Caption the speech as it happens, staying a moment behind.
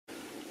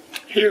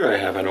Here I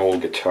have an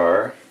old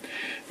guitar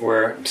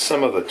where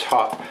some of the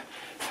top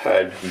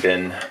had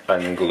been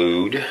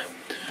unglued.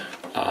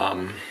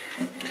 I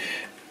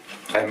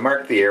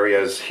marked the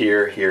areas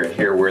here, here, and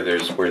here where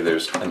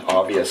there's an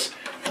obvious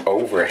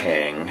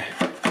overhang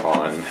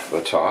on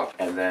the top,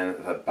 and then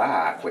the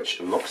back, which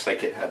looks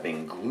like it had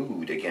been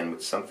glued again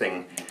with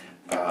something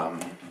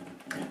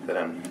that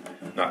I'm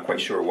not quite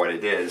sure what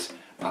it is.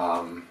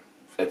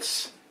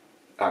 It's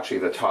actually,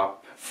 the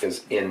top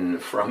is in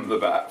from the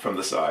back, from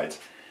the sides.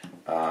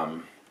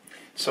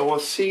 So we'll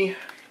see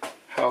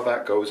how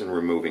that goes in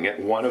removing it.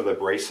 One of the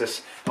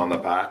braces on the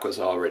back was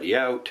already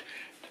out.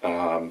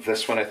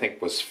 This one I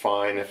think was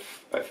fine.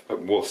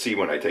 We'll see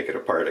when I take it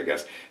apart, I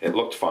guess. It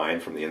looked fine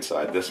from the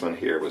inside. This one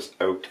here was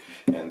out,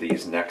 and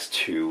these next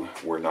two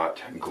were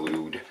not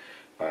glued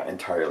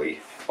entirely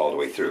all the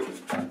way through.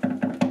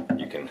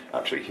 You can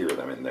actually hear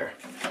them in there.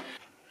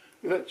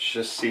 Let's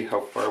just see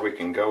how far we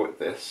can go with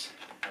this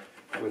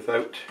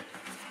without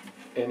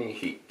any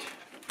heat.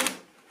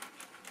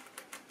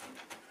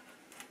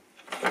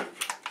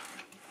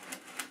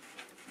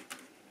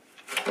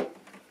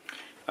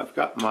 I've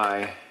got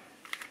my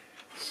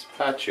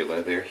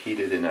spatula there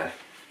heated in a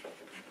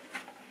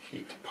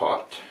heat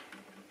pot.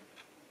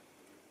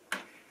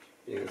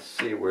 You can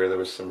see where there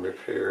was some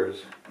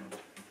repairs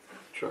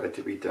tried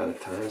to be done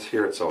at times.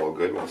 Here it's all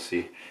good. We'll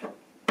see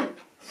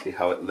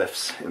how it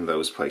lifts in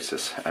those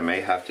places. I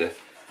may have to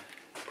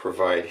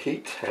provide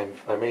heat, and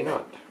I may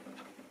not.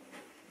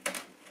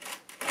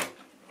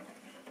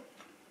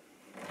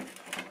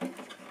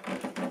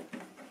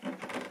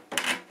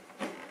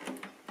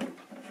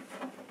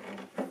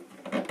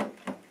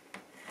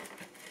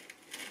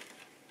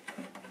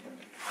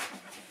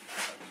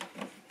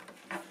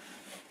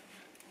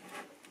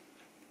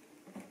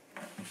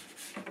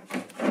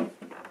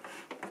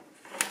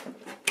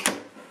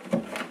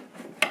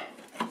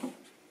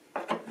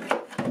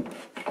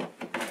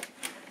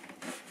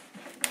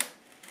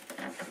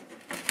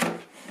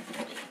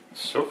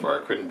 So far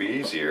it couldn't be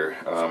easier.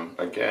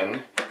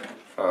 Again,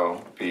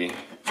 I'll be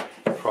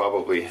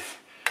probably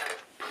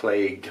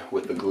plagued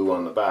with the glue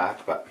on the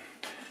back, but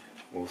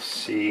we'll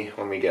see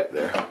when we get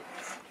there.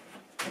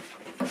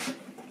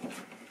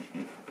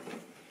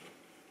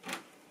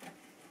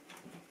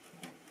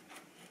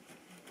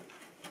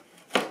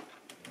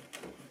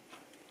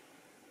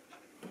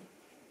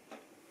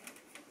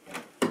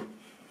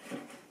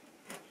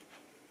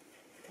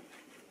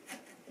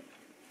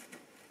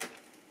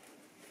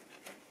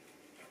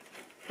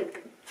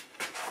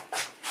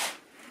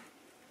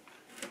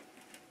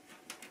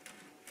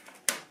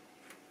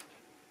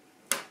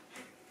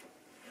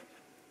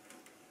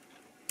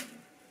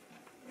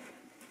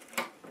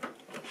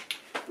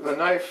 The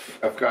knife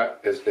I've got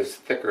is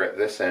thicker at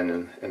this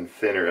end and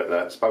thinner at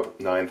that. It's about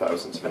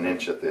 9/1000ths of an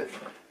inch at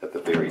the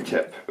very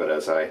tip, but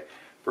as I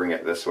bring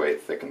it this way,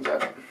 it thickens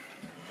up.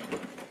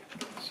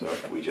 So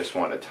if we just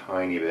want a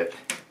tiny bit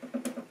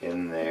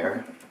in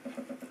there,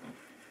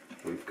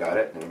 we've got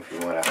it. And if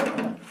we want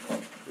to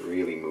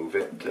really move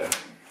it,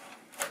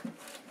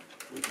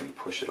 we can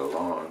push it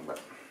along. But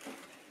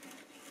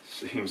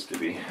seems to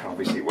be,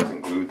 obviously it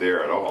wasn't glued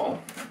there at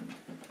all.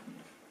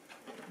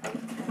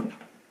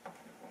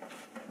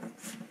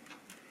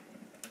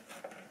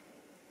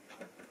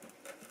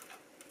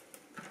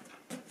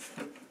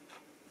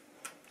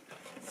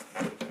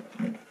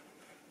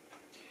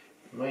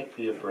 Might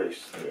be a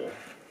brace there.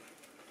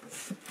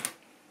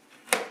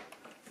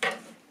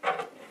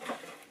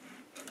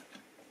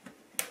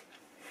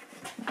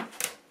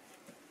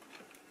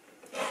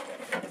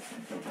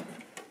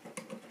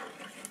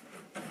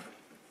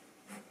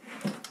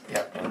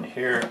 Yeah, and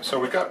here, so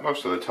we got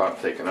most of the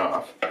top taken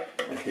off,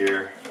 and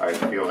here I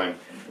feel I'm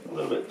a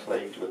little bit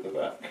plagued with the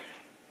back.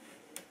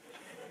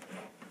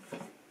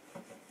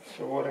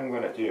 So what I'm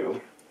going to do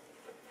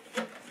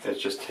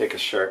is just take a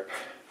sharp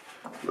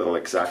little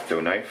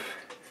X-Acto knife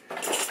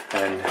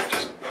and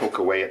just poke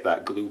away at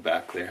that glue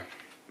back there.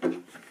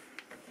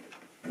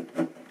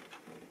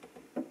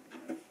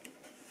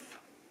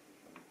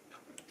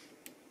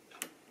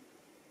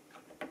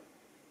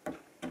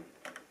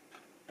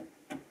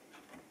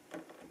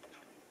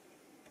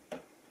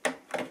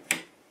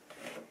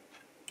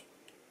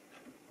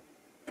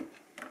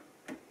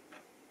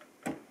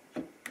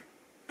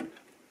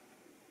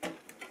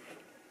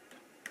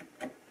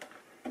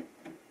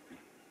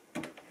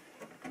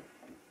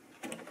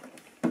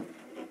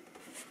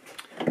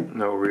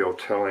 No real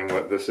telling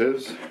what this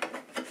is.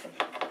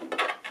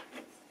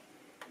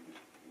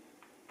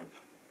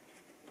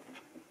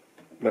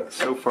 But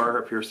so far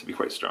appears to be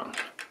quite strong.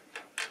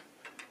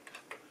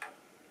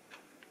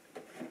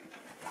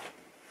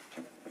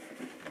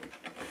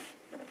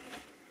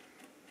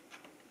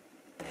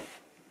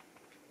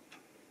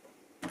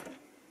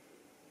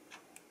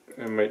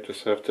 I might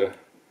just have to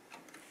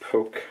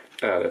poke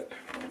at it.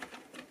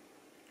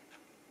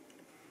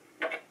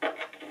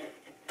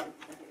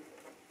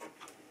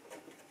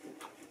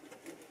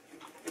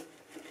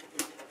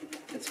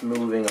 It's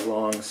moving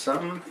along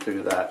some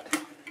through that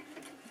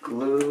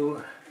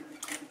glue.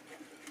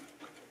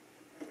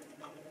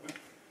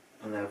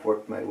 And I've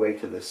worked my way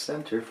to the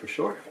center for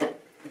sure.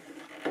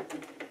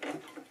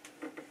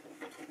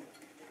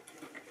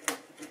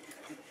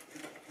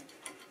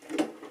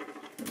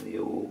 And the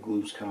old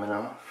glue's coming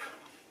off.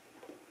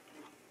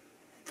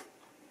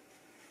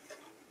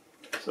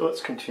 So let's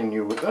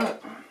continue with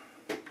that.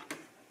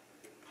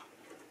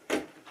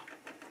 A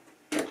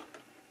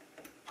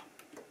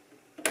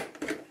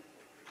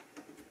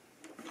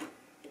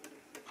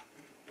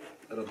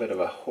little bit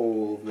of a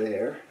hole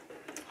there.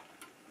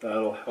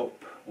 That'll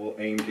help. We'll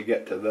aim to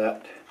get to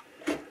that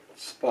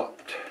spot.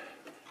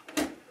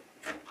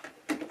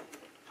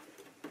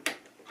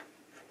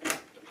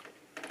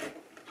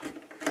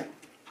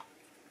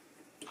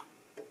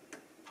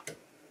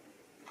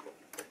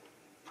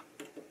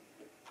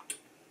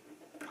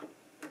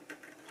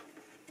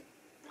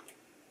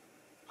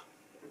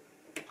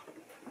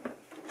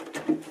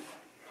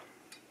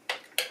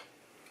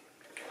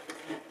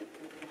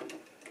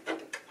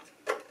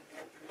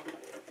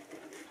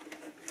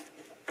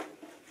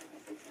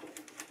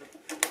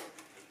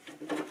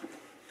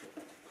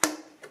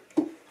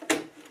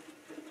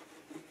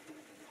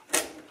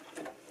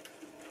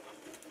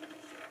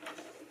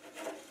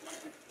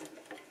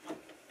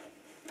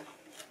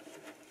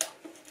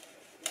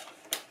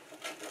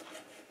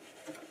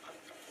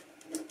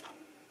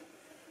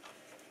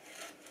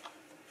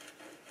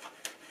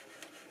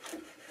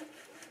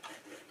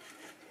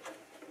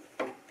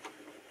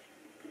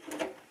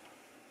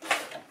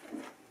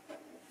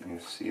 You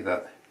see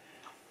that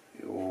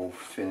the old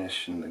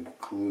finish and the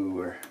glue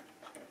are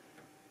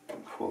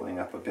pulling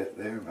up a bit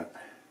there, but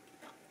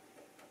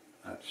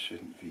that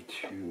shouldn't be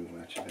too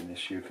much of an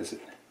issue because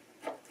it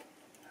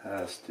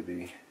has to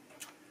be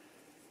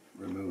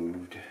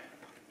removed.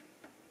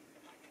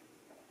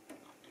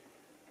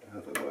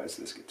 Otherwise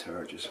this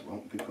guitar just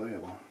won't be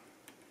playable.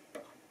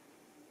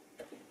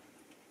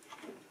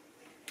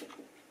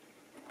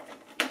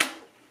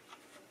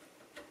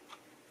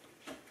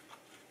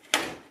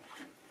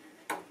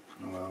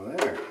 Well,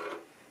 there.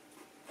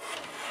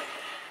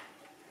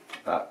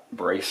 That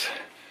brace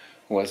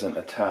wasn't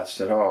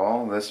attached at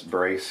all. This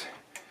brace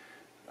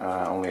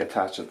only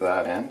attached at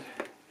that end.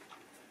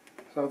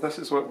 So this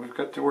is what we've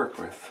got to work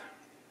with.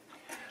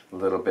 A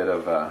little bit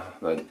of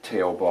the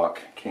tail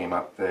block came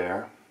up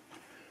there.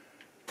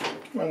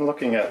 When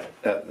looking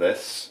at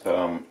this,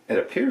 it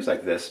appears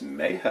like this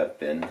may have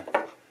been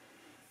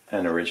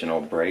an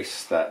original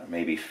brace that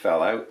maybe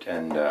fell out,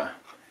 and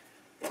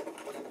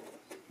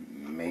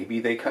maybe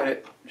they cut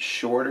it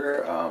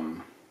shorter.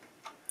 I'm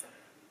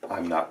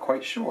not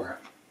quite sure.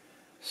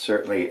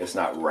 Certainly it's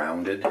not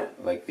rounded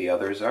like the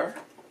others are.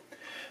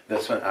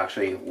 This one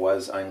actually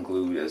was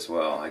unglued as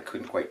well. I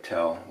couldn't quite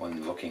tell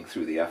when looking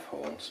through the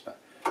F-holes, but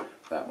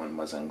that one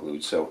was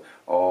unglued. So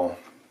all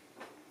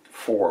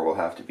four will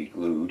have to be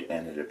glued,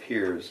 and it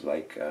appears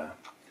like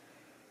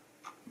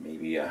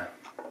maybe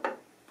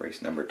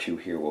brace number 2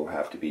 here will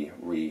have to be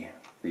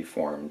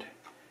reformed,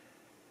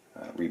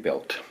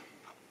 rebuilt.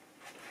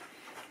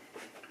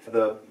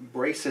 The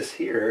braces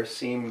here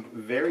seem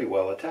very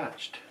well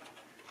attached,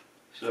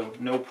 so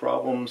no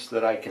problems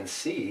that I can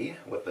see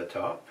with the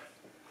top.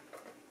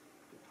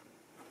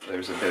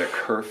 There's a bit of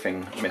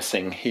kerfing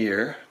missing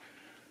here.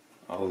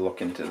 I'll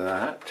look into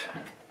that.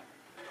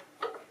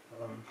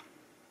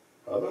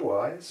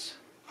 Otherwise,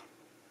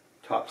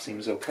 top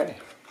seems okay.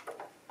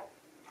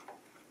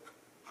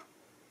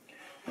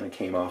 And it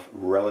came off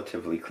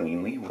relatively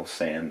cleanly. We'll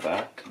sand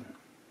that.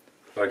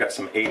 So I got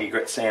some 80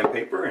 grit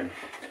sandpaper, and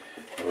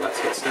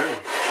let's get started.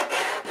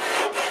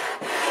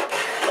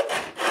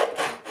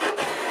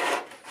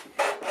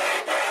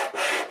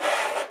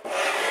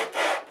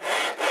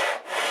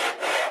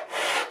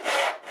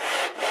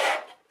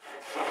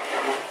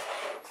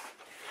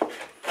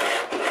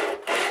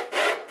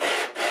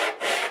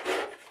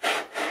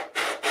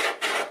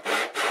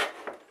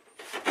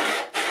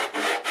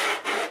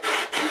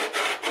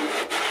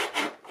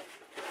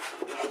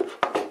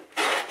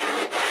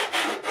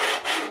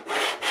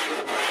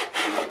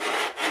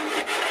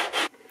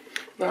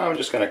 Now I'm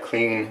just going to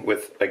clean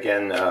with,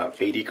 again,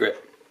 80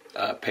 grit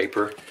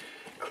paper,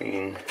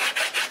 clean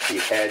the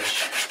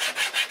edge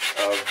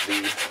of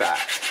the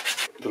back.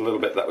 The little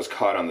bit that was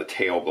caught on the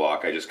tail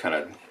block, I just kind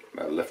of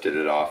lifted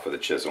it off with a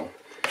chisel,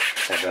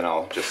 and then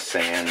I'll just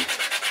sand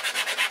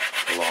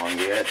along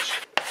the edge.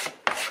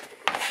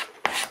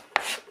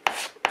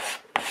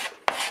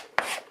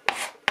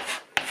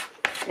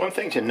 One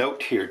thing to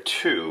note here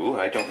too,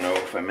 I don't know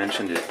if I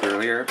mentioned it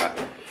earlier,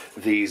 but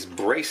these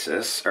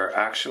braces are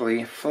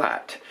actually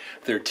flat.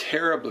 They're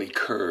terribly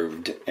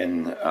curved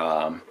in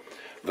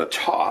the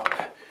top,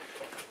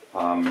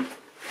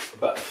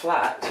 but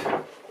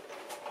flat,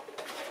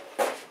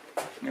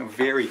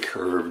 very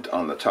curved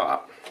on the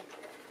top.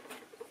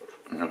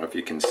 I don't know if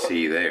you can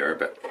see there,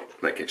 but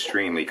like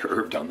extremely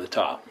curved on the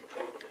top.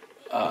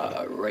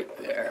 Right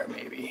there,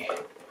 maybe.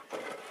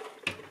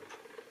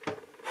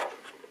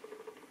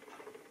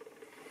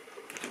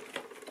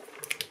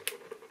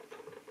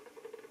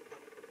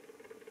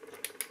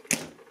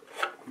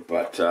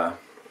 But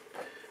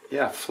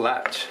yeah,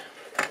 flat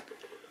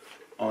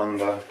on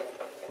the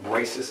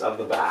braces of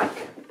the back.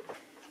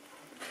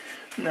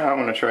 Now I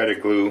want to try to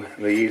glue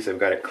these. I've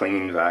got it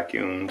cleaned,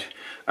 vacuumed.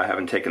 I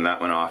haven't taken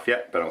that one off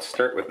yet, but I'll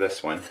start with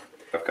this one.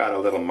 I've got a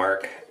little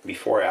mark.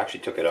 Before I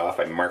actually took it off,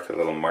 I marked a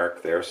little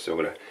mark there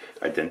so to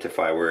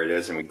identify where it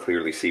is, and we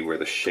clearly see where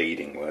the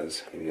shading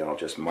was. Maybe I'll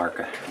just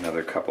mark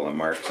another couple of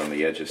marks on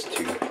the edges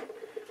too.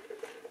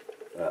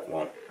 That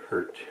won't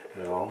hurt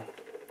at all.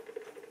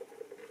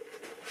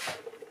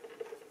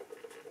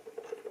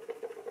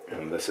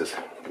 And this is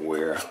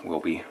where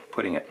we'll be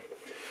putting it.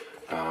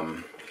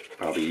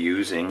 I'll be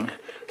using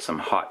some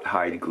hot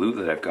hide glue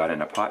that I've got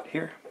in a pot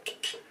here.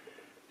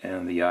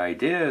 And the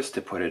idea is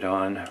to put it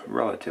on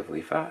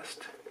relatively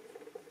fast.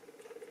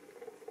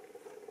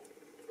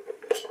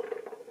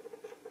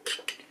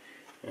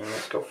 And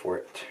let's go for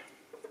it.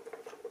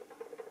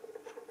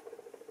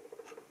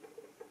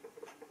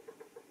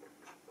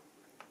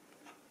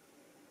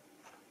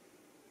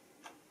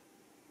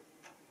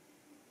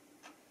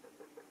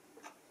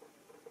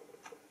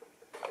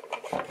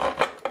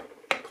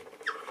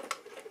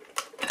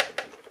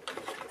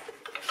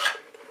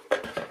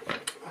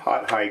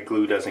 Hot hide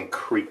glue doesn't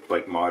creep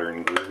like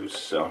modern glues,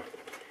 so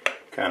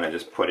kind of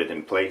just put it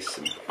in place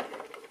and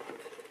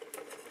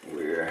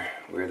we're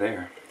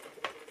there.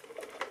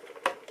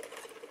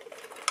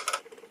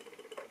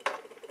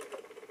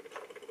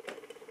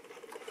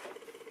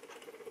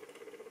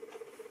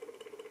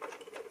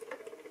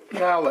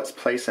 Now let's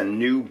place a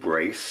new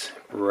brace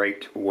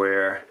right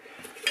where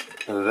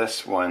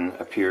this one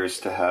appears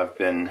to have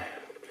been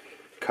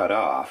cut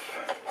off.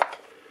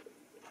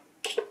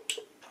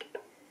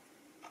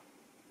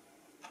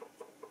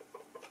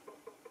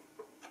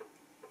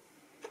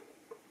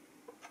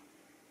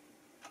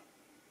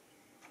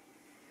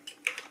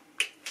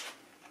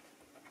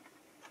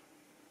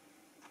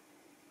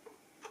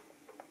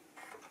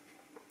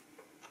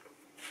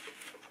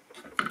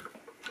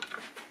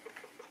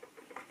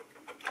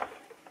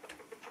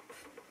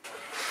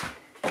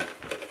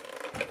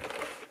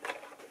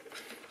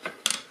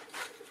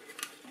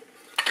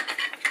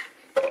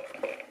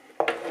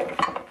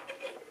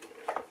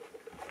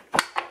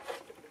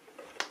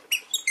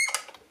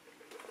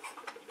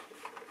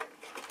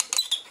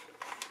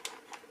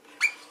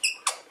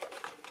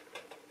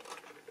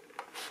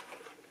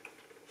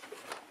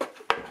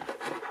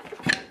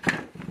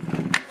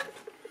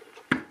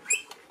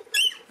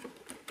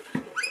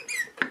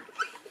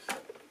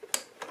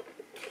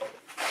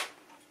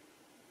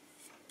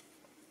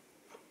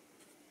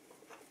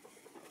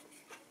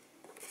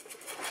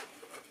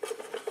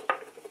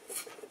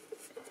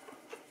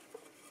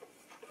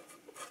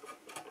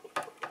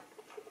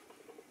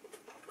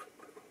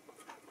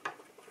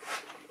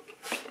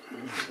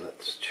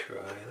 Let's try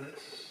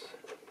this,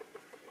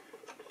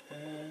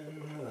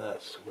 and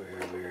that's where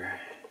we're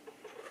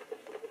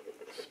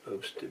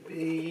supposed to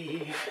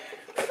be.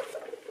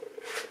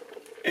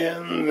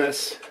 In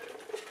this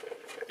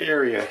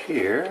area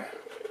here,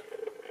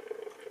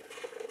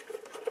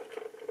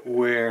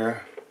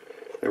 where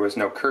there was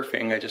no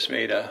kerfing, I just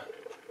made a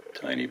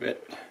tiny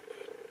bit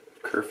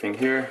kerfing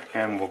here,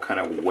 and we'll kind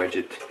of wedge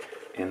it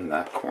in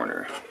that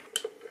corner.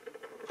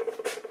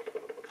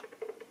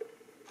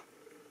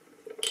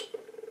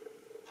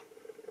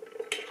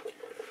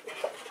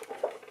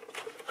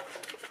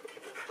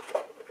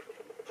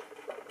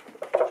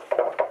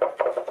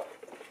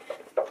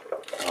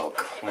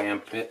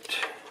 Clamp it,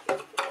 a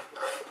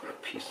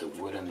piece of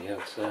wood on the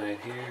outside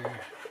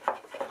here,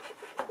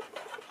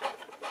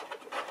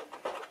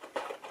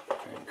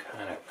 and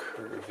kind of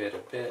curve it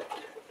a bit.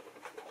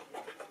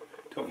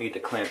 Don't need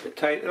to clamp it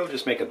tight, it'll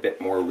just make a bit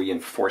more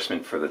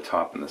reinforcement for the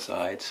top and the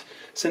sides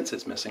since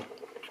it's missing.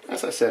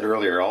 As I said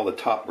earlier, all the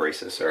top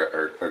braces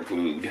are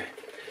glued.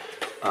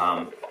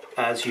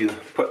 As you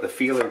put the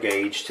feeler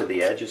gauge to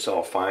the edge, it's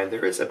all fine.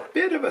 There is a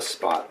bit of a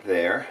spot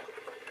there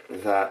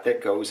that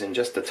it goes in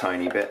just a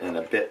tiny bit and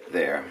a bit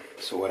there.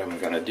 So what I'm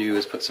going to do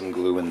is put some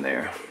glue in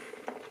there.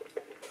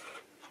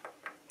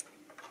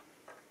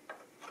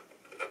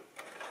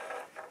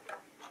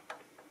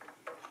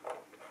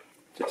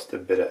 Just a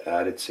bit of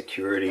added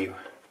security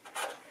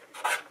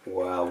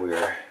while we're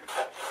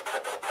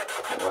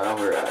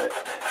at it.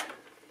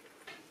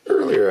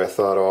 Earlier I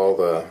thought all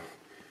the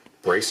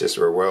braces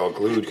were well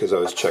glued because I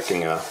was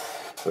checking the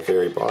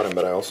very bottom,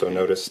 but I also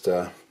noticed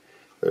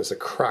there's a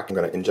crack. I'm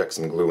going to inject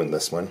some glue in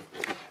this one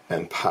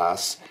and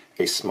pass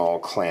a small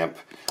clamp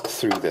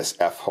through this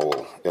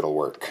F-hole. It'll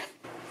work.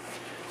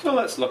 So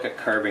let's look at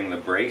carving the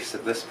brace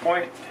at this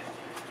point.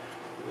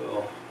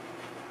 We'll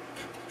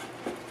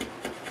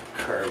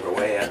carve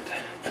away at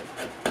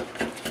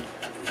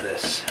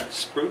this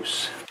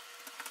spruce.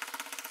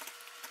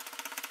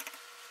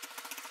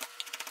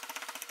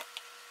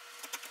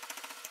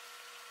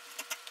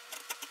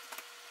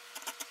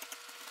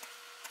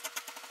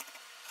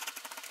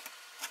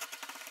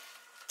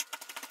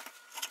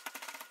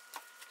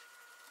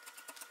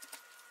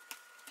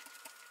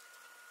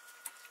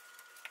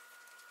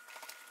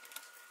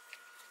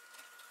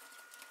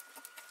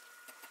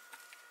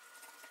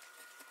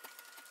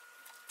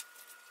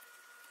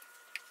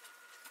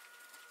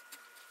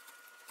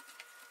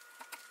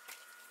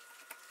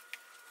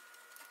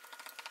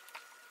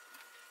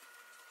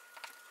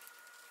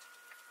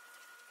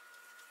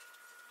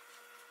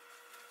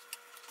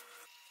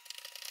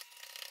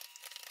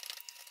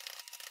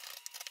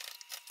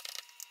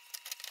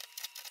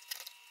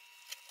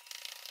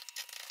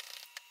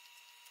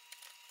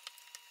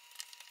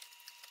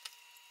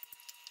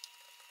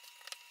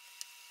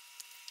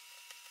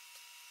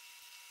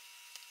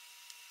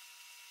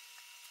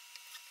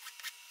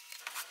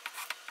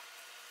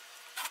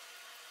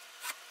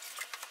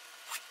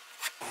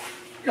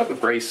 Got the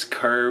brace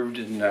carved,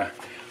 and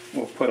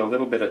we'll put a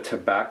little bit of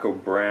tobacco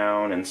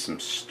brown and some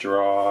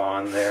straw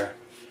on there,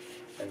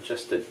 and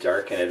just to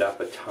darken it up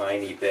a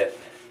tiny bit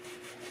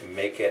to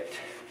make it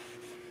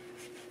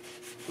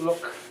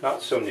look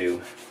not so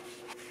new.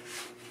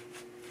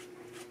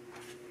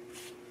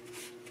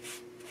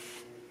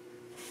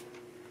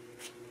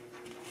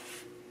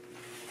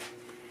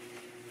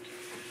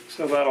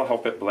 So that'll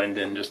help it blend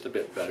in just a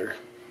bit better.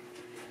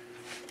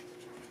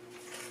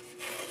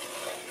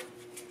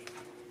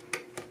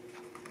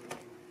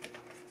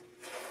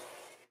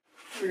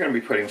 We're going to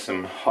be putting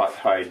some hot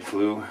hide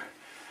glue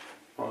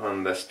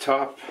on this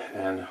top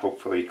and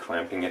hopefully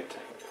clamping it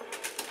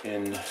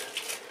in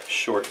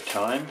short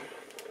time.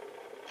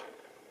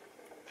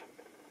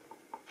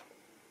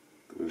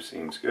 Glue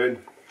seems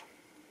good.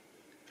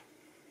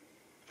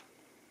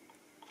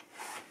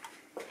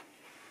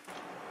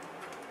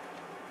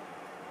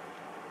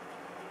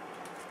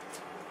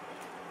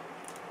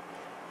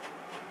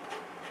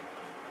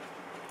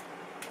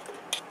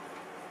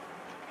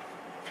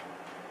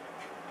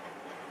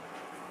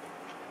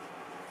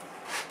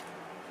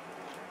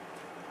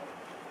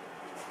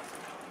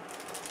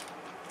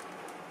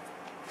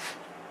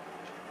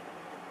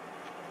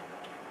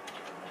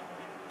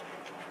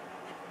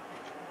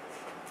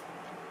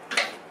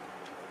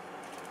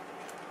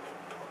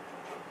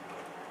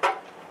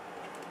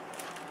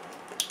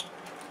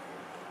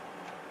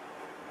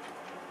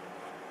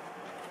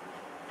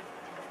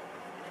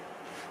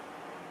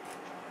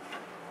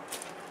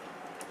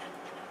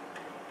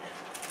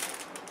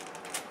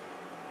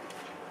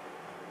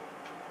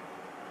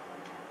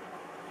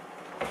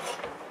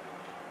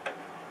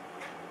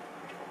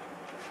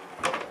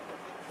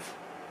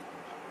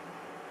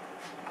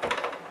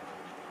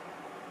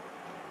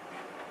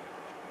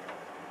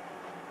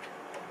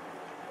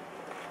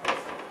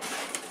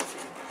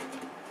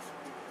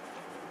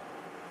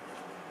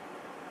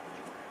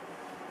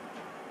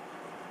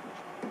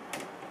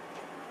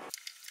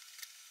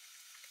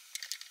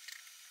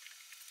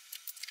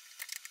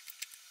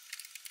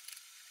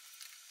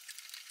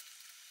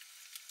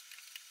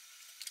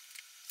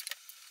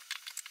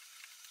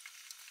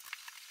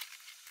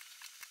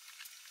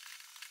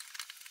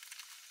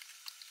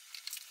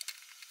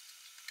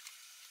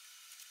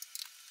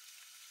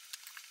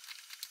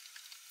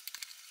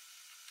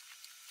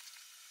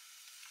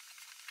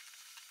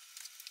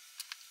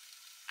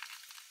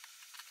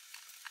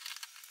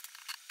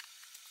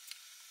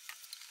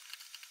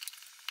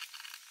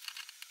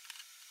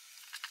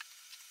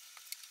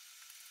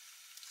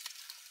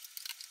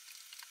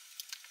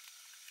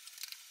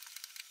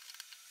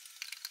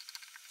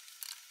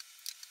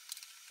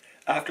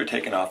 After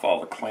taking off all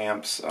the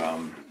clamps,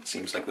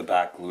 seems like the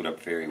back glued up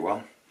very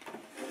well.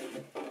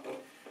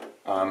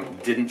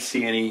 Didn't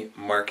see any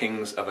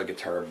markings of a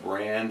guitar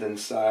brand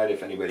inside.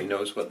 If anybody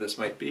knows what this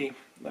might be,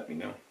 let me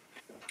know.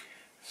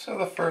 So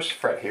the first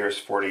fret here is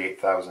 48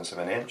 thousandths of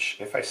an inch.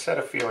 If I set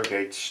a feeler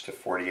gauge to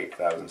 48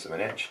 thousandths of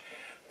an inch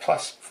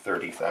plus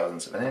 30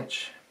 thousandths of an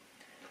inch,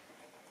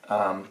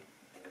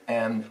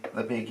 and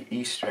the big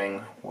E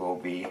string will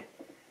be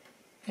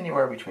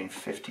anywhere between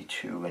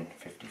 52 and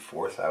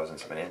 54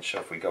 thousandths of an inch. So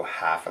if we go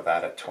half of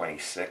that at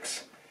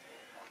 26,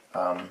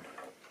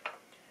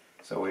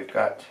 so we've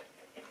got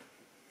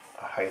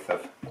a height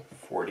of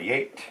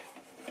 48,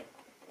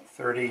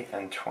 30,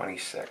 and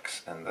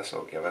 26, and this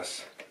will give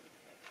us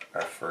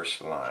our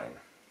first line.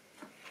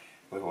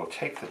 We will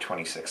take the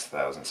 26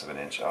 thousandths of an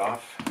inch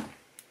off,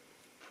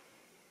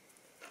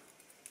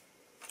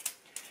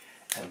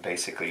 and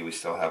basically we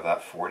still have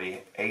that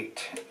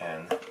 48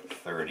 and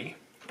 30.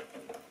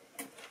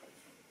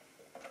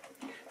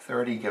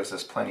 30 gives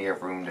us plenty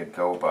of room to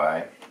go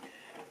by,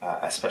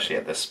 especially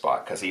at this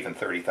spot, because even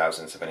 30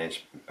 thousandths of an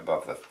inch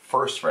above the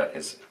first fret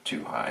is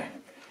too high.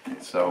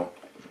 So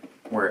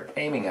we're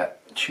aiming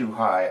at too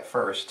high at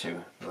first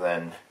to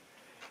then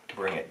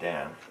bring it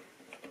down.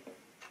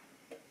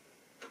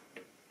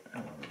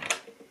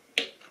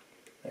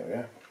 There we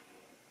go.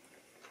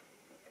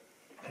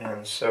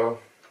 And so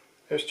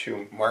there's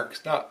two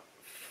marks, not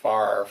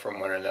far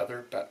from one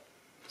another, but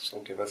this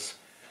will give us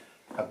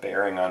a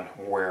bearing on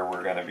where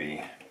we're going to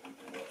be.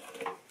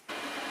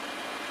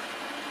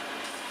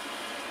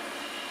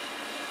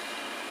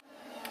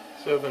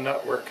 So the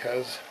nut work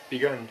has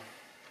begun.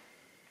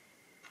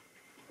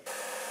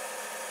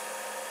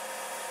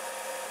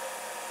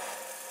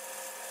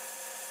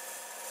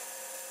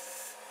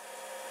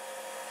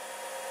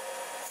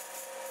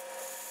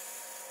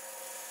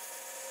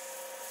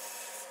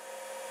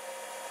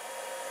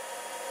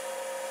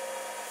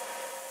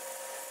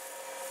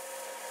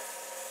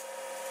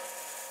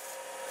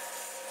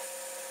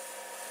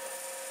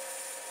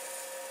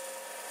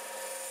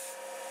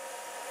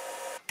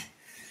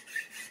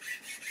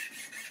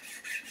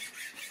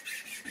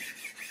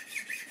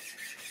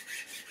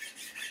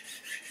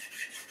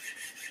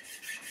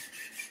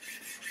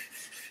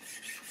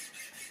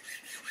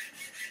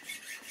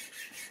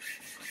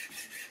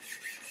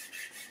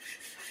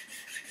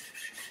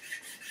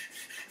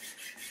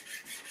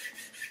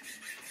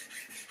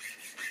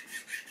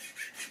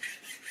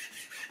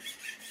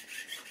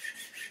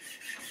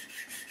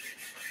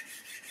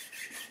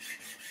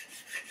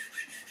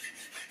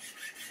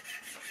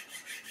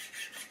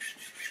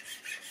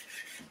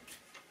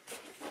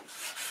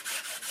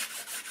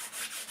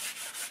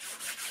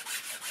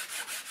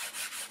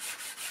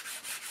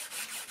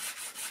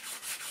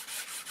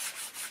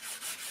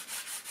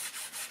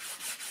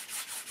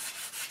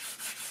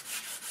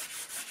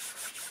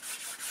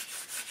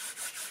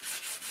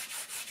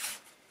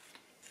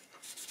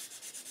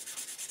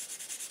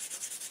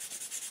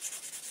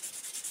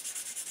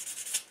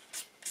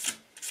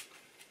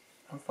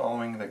 I'm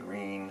following the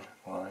green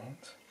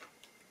lines.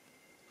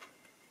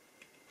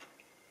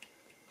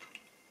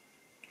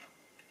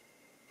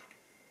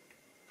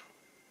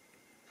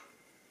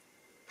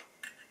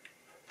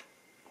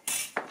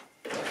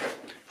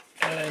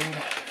 And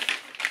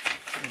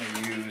I'm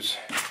going to use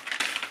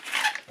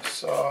a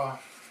saw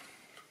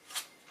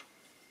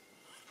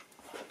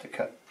to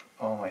cut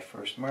all my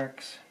first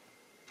marks.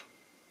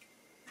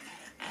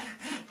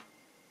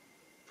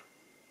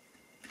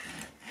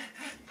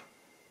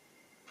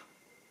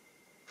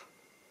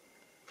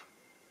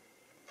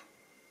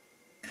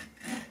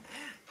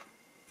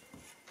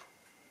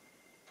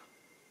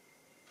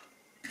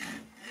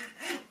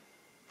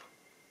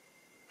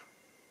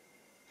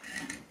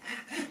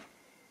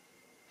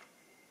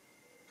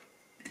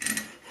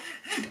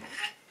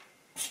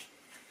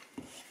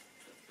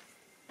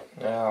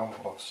 Now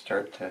we'll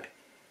start to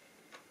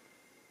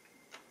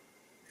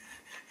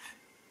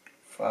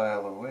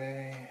file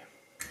away.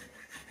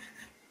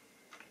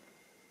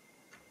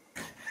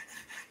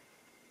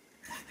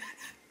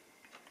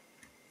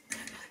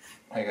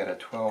 I got a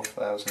 12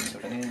 thousandths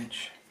of an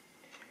inch.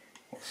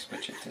 We'll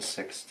switch it to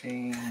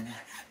 16.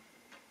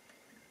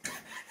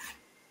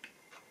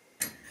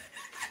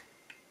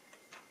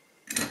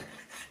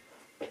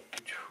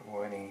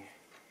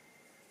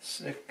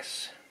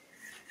 Six.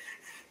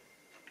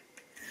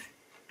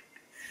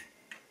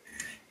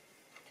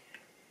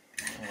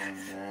 And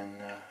then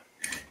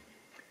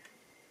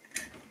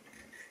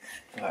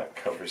that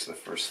covers the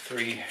first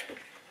three.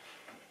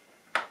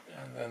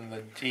 And then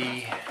the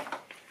D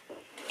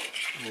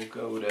will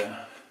go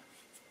to,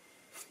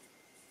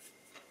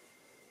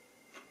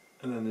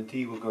 and then the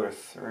D will go to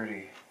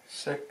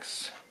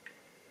 36.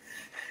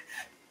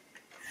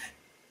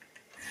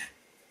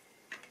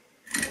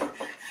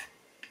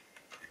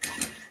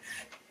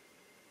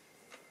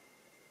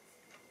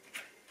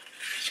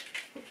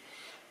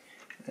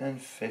 And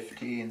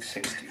 50 and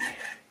 60.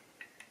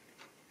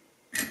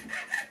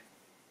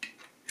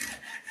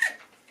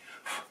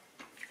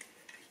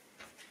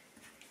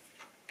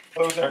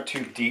 Those aren't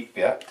too deep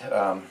yet.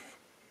 I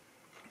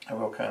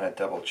will kind of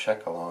double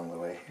check along the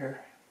way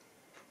here.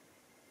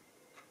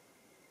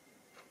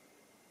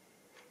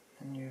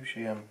 And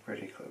usually I'm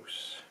pretty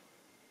close.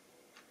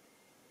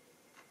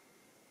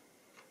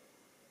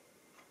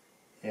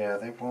 Yeah,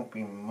 there won't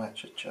be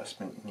much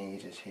adjustment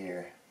needed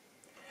here.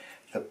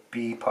 The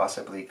B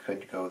possibly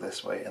could go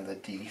this way and the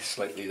D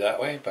slightly that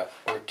way, but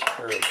we're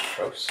terribly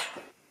close.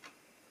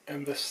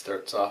 And this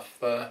starts off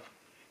the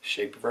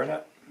shape of our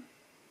nut.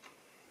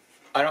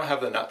 I don't have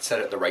the nut set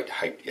at the right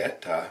height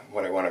yet.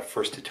 What I want to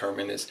first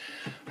determine is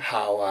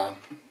how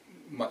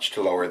much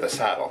to lower the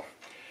saddle.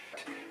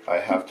 I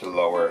have to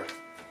lower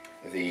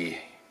the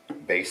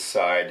bass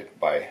side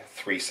by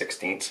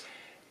 3/16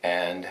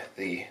 and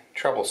the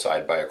treble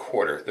side by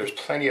 1/4. There's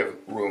plenty of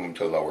room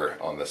to lower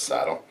on this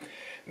saddle.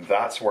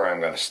 That's where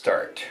I'm going to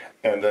start,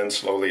 and then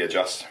slowly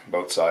adjust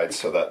both sides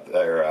so that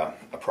they're a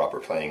proper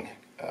playing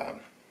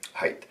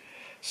height.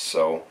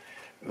 So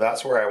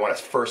that's where I want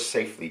to first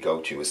safely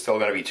go to. It's still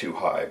going to be too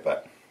high,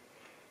 but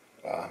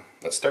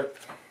let's start.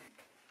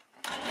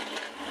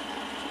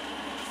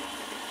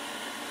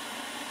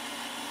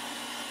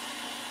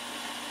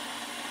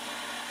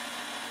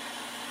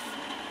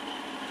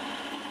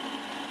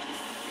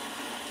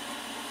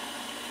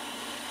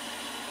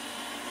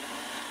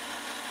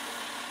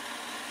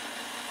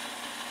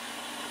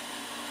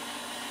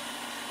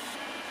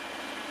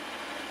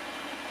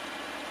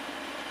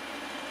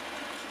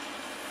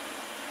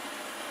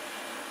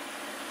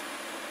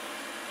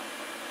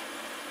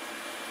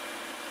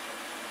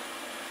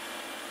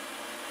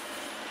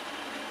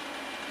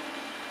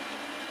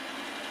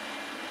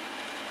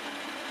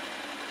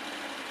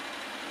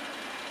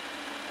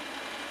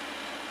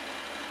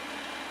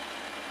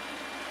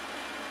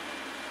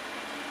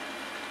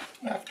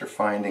 After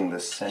finding the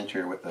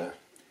center with the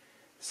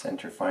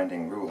center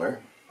finding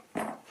ruler,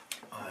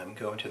 I'm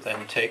going to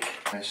then take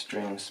my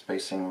string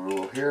spacing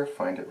rule here,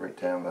 find it right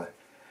down the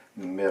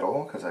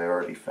middle, because I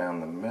already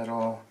found the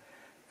middle,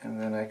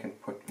 and then I can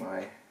put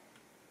my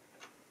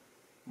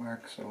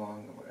marks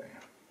along the way.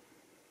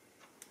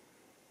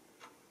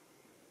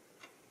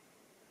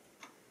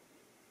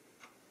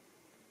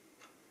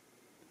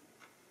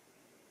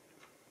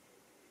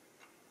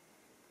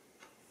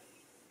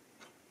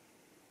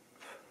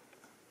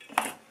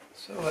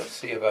 So let's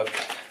see about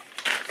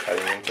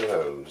cutting into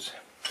those.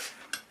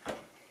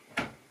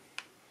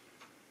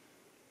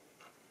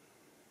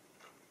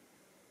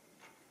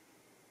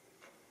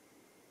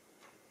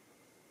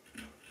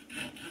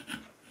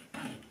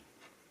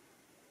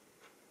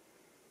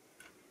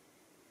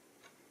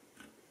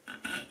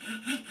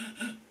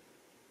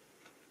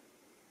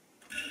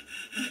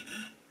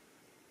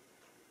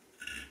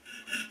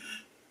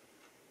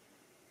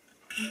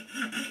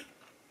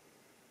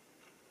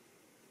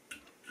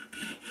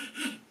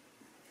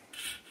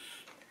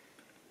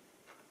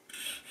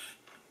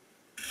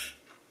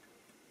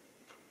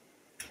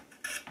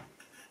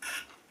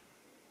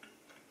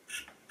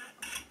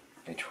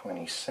 A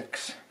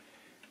 26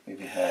 we've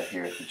had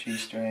here at the G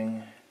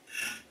string.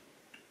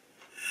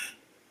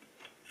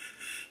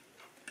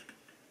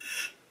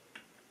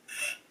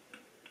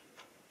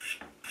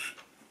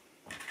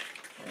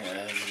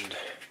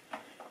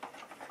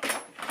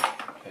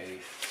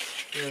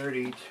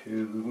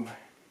 32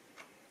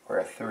 or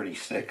a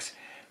 36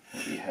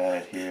 will be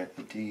had here at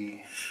the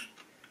D.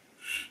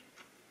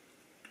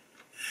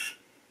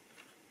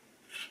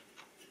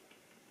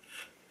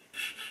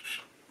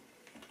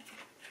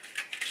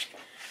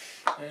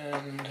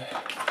 And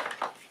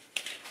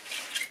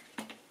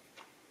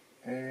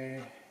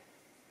A,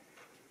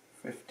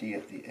 50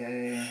 at the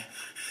A,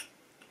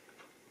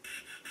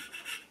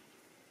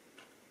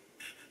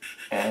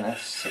 and a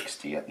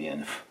 60 at the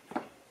end.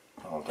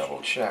 I'll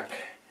double check.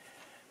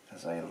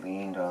 As I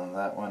leaned on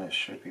that one, it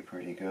should be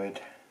pretty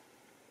good.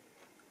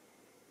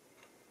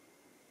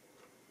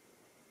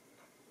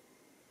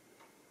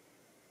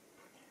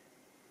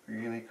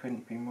 Really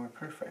couldn't be more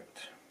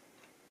perfect.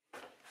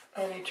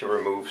 I need to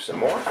remove some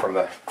more from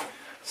the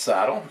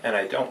saddle, and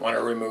I don't want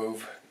to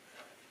remove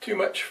too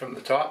much from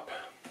the top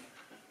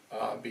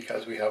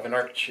because we have an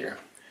arch here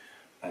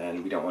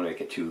and we don't want to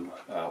get too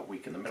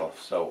weak in the middle.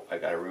 So I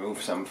got to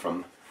remove some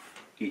from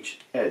each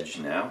edge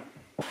now.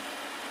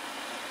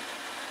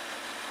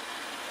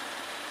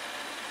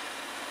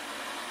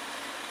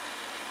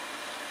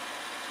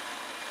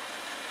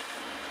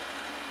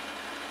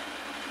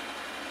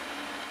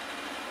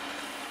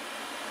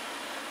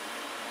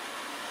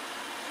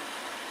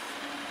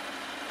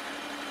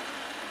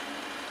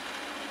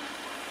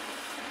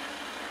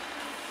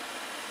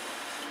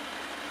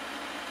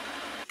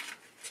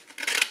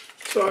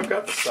 So I've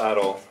got the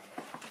saddle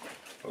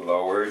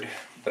lowered,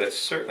 but it's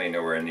certainly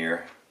nowhere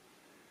near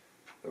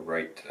the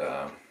right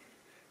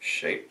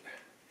shape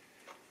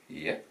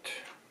yet.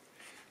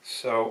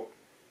 So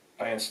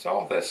I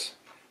installed this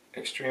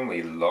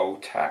extremely low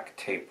tack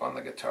tape on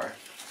the guitar,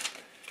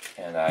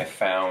 and I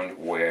found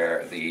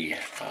where the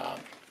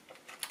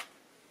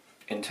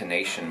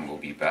intonation will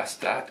be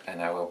best at,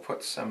 and I will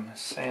put some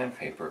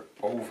sandpaper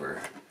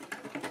over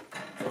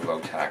the low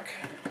tack.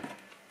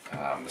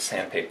 The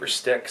sandpaper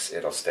sticks.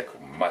 It'll stick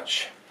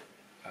much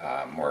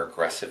more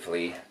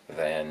aggressively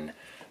than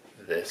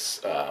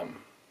this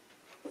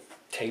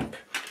tape.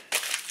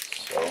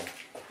 So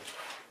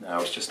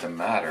now it's just a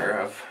matter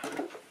of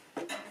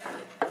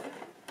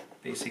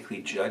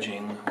basically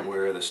judging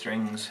where the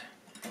strings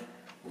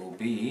will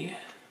be.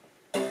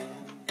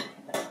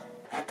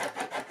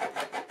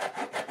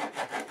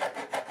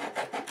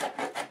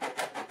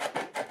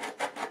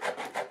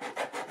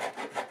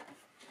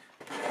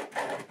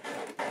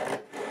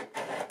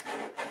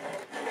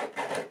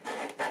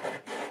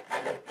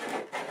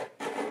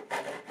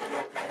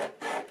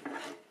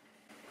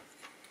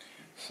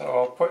 So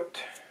I'll put,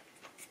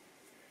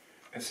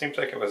 it seems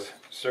like it was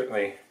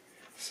certainly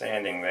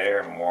sanding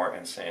there more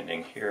and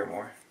sanding here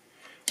more.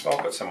 So I'll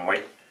put some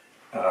white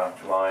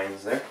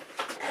lines there.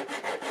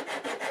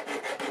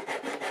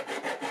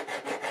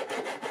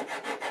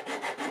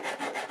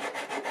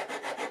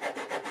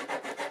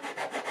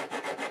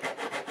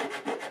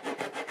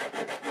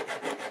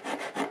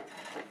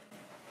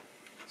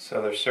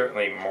 So there's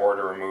certainly more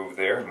to remove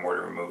there and more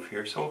to remove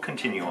here, so we'll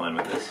continue on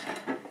with this.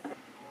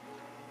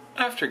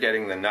 After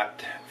getting the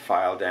nut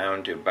file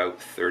down to about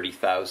 30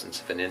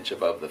 thousandths of an inch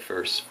above the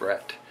first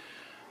fret,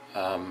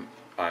 I'm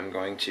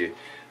going to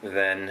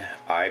then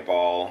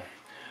eyeball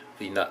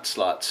the nut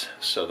slots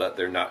so that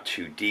they're not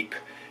too deep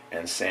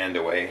and sand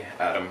away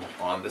at them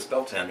on this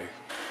belt sander.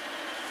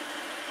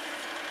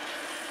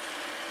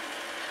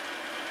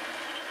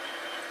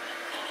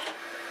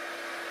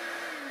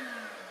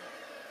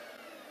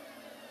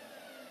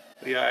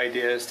 The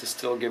idea is to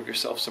still give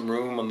yourself some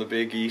room on the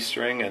big E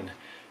string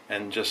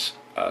and just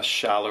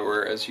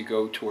shallower as you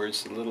go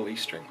towards the little E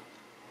string.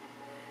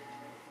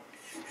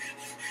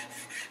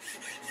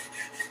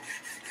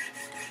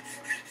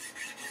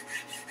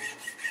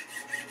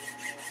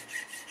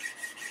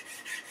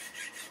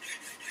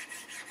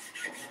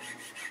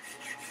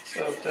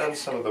 So I've done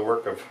some of the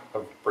work of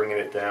bringing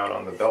it down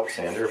on the belt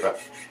sander,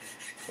 but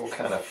we'll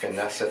kind of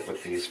finesse it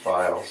with these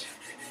files.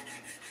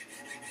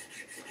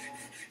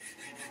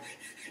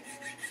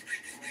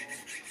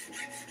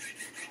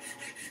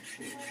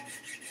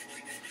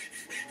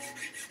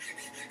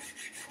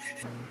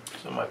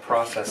 So my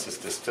process is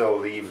to still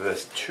leave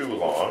this too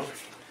long,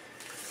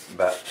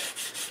 but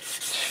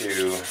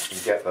to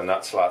get the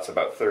nut slots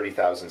about 30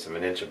 thousandths of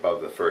an inch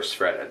above the first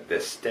fret at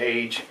this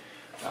stage,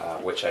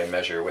 which I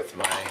measure with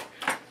my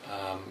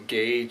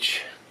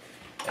gauge,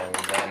 and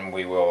then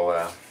we will,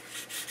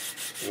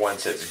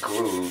 once it's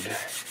glued,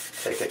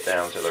 take it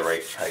down to the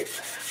right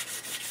height.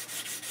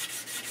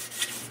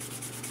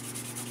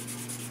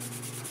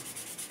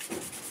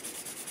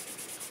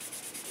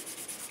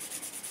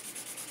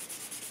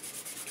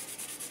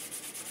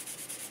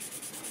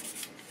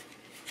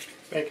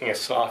 Making a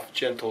soft,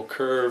 gentle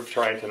curve,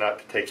 trying to not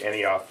to take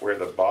any off where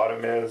the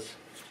bottom is.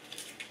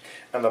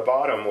 And the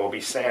bottom will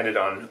be sanded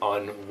on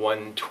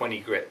 120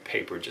 grit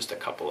paper, just a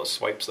couple of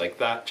swipes like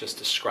that, just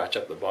to scratch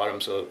up the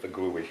bottom so that the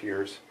glue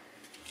adheres.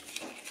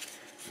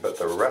 But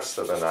the rest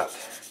of the nut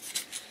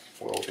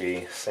will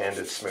be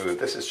sanded smooth.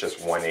 This is just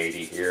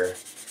 180 here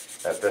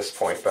at this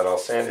point, but I'll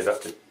sand it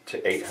up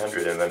to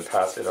 800 and then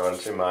pass it on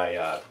to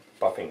my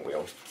buffing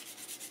wheel.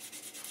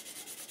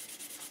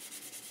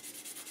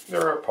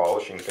 There are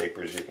polishing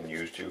papers you can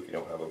use too if you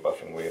don't have a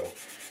buffing wheel.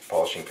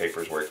 Polishing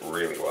papers work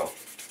really well.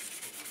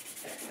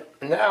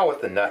 Now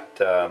with the nut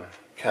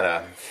kind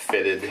of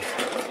fitted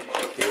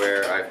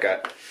where I've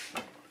got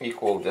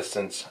equal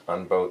distance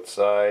on both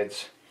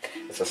sides.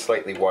 It's a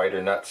slightly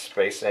wider nut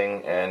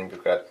spacing, and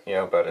we've got, you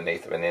know, about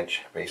 1/8 of an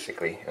inch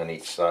basically on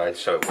each side,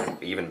 so it would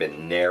have even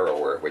been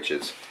narrower, which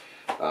is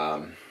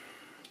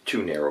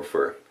too narrow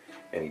for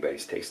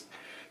anybody's taste.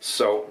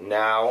 So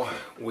now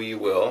we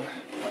will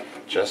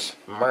just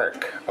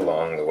mark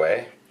along the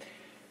way.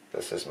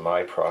 This is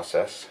my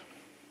process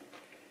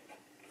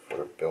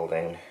for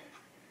building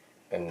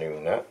a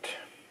new nut.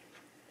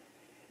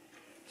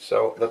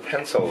 So the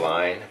pencil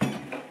line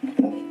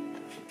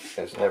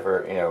is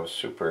never, you know,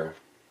 super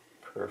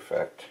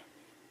perfect.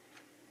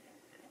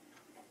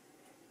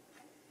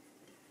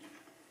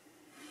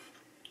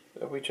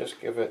 So we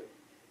just give it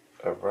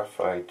a rough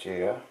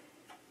idea.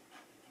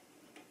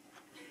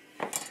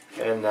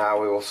 And now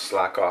we will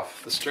slack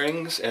off the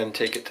strings and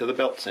take it to the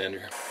belt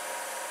sander.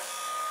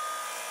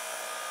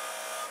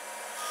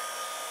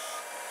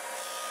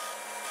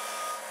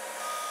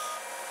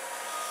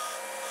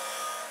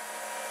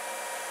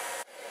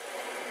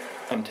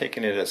 I'm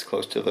taking it as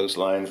close to those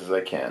lines as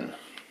I can.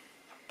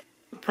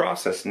 The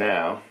process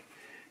now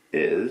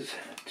is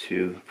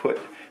to put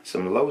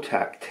some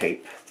low-tack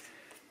tape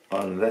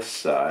on this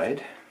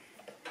side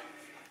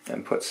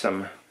and put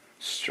some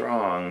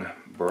strong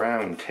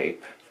brown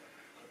tape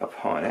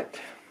upon it.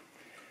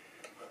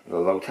 The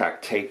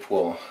low-tack tape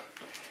will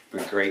be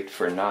great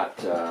for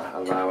not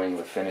allowing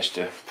the finish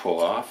to pull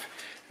off,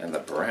 and the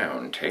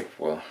brown tape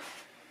will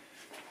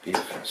be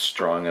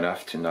strong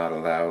enough to not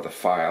allow the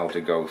file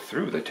to go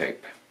through the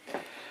tape.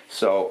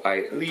 So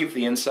I leave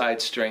the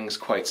inside strings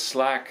quite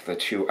slack. The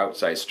two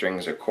outside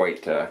strings are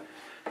quite,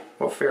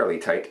 well, fairly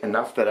tight,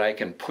 enough that I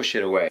can push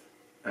it away.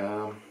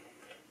 I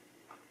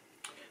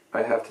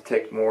have to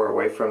take more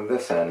away from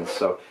this end,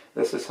 so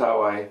this is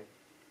how I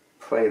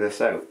play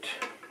this out.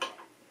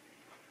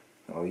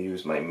 I'll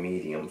use my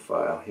medium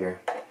file here,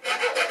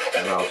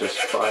 and I'll just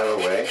file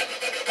away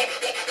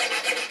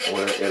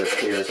where it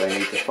appears I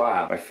need to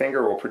file. My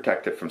finger will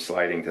protect it from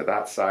sliding to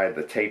that side.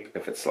 The tape,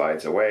 if it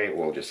slides away,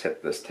 will just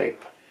hit this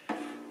tape.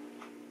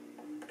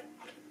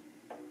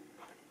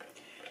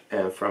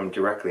 And from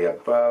directly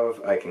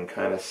above, I can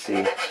kind of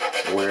see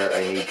where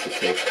I need to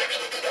take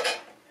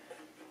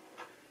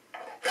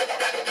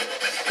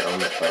some of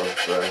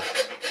the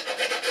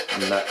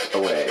nut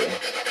away.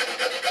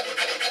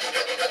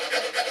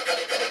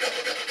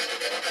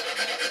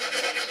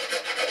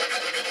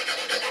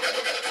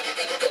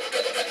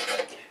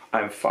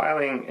 I'm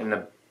filing in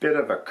a bit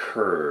of a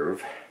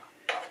curve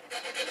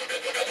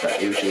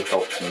that usually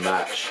helps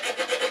match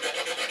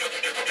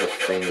the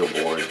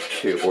fingerboard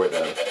to, or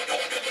the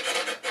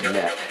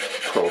neck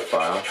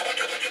profile.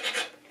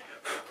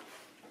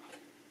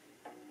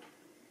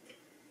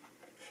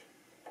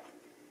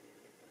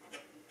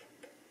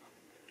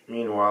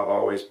 Meanwhile,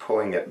 always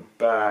pulling it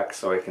back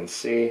so I can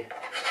see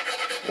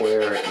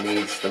where it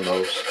needs the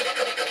most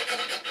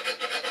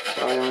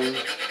filing.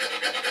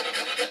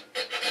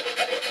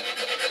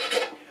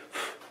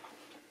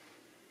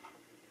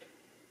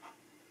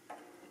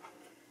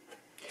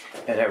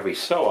 And every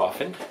so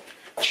often,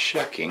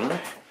 checking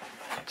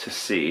to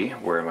see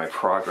where my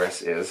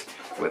progress is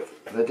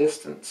with the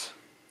distance.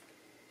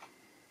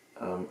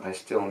 I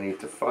still need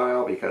to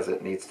file because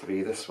it needs to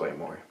be this way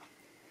more.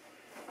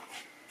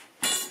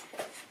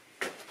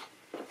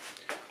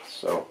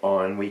 So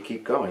on we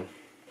keep going.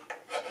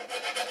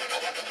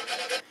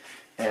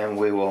 And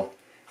we will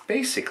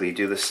basically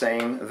do the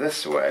same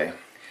this way.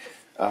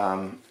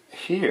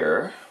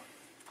 Here,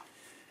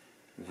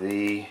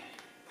 the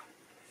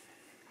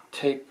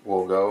tape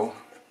will go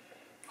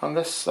on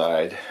this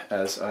side,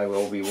 as I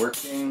will be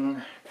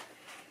working,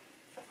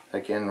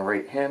 again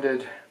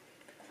right-handed,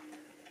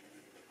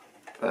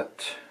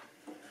 but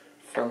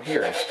from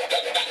here.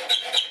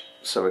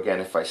 So again,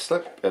 if I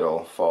slip,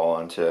 it'll fall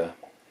onto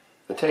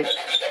the tape,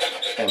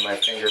 and my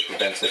finger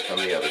prevents it from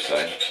the other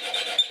side.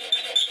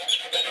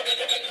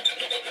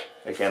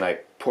 Again, I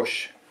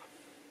push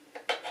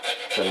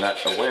the nut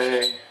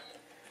away,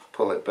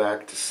 pull it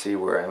back to see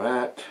where I'm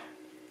at,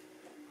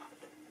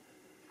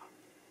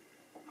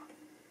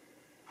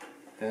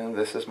 and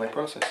this is my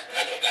process.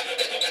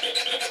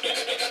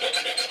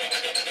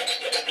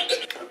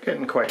 I'm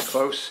getting quite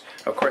close.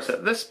 Of course,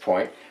 at this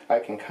point, I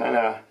can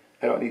I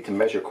don't need to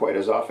measure quite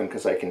as often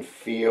because I can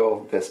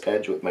feel this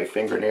edge with my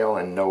fingernail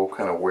and know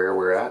kind of where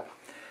we're at.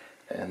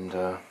 And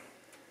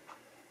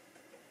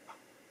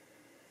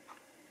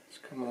it's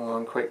coming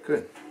along quite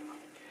good.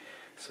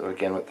 So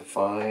again, with the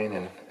fine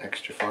and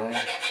extra fine.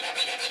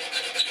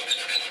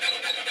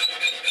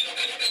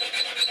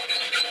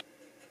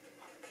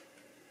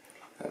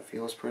 That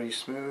feels pretty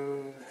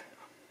smooth.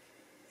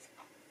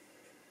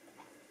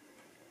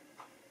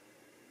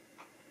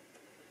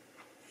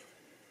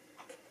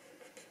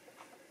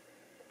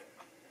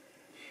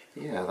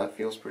 Yeah, that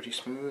feels pretty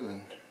smooth,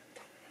 and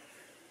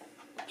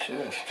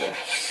just a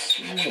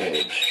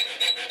smidge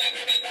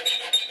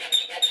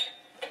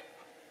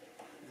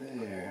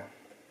there.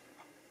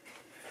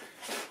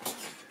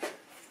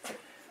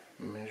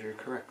 Measure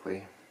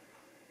correctly.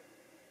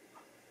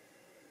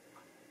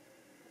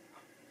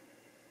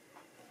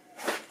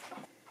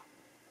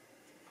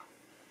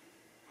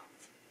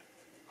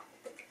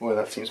 Well,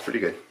 that seems pretty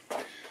good.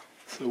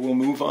 So we'll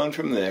move on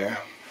from there.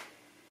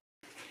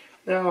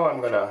 Now I'm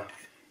going to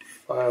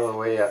file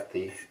away at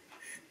the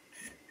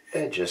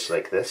edges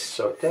like this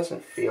so it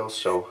doesn't feel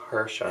so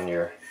harsh on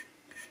your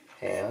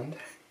hand.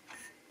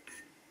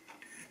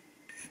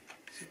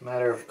 It's a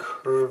matter of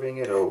curving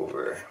it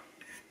over.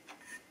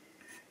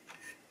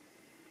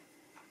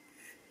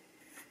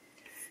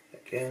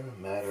 Again,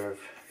 a matter of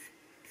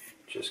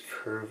just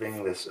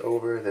curving this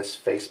over. This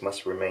face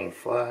must remain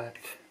flat.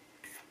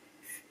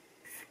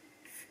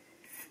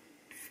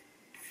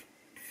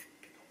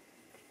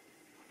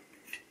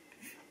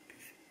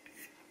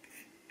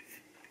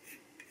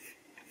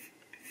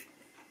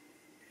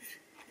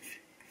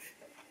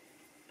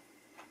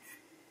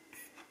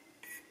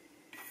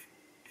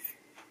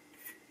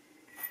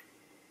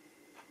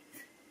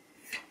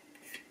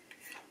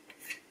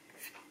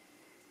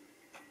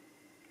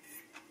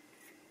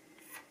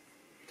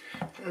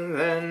 And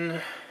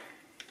then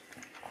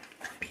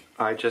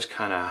I just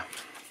kind of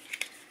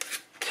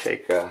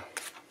take a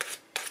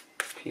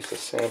piece of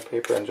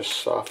sandpaper and just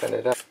soften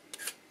it up.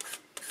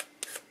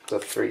 It's a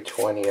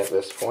 320 at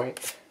this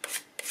point.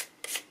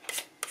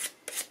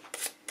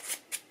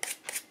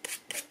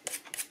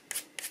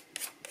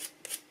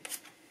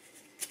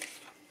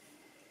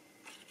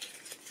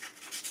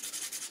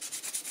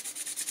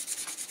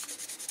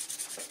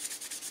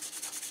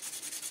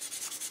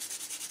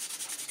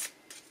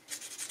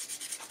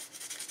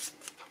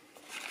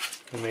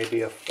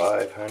 Maybe a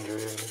 500.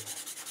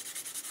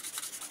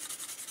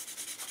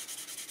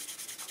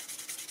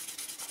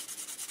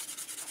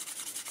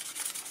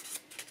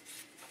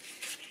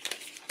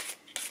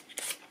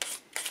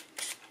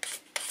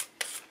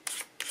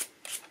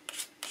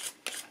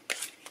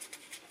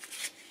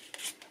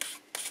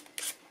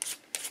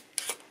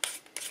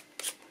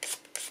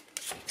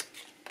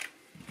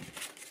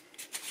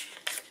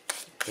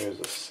 Here's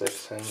a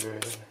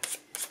 600.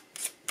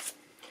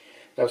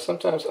 Now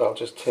sometimes I'll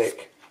just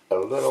take a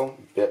little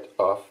bit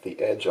off the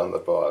edge on the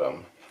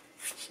bottom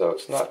so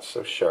it's not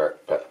so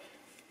sharp, but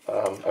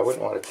I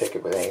wouldn't want to take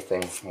it with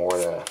anything more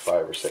than a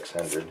 500 or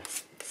 600.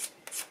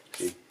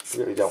 So you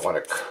really don't want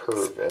to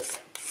curve it.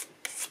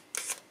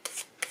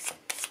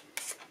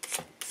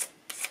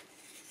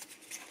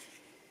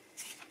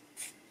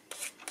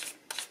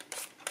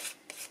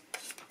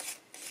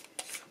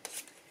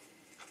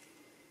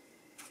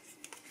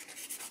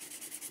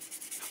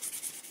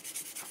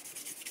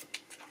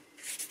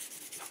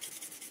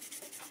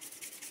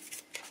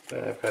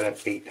 Then I've got an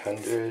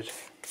 800.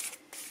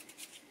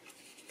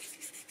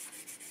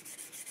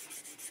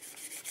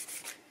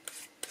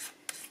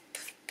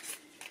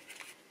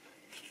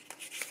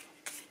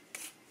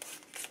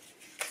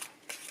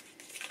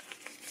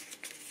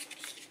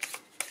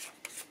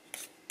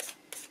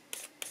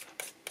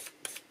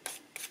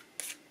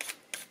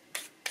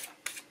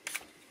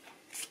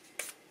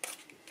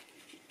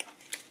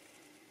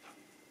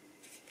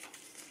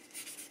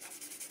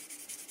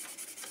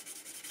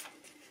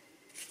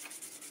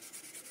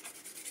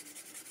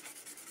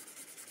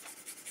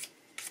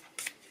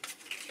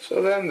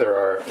 So then there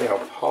are,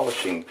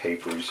 polishing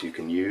papers you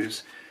can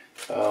use.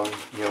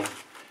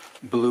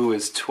 Blue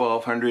is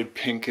 1200,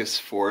 pink is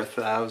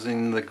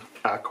 4000, the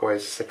aqua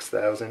is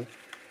 6000.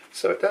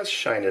 So it does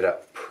shine it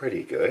up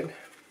pretty good.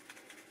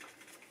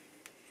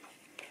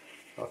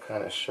 I'll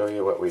kind of show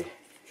you what we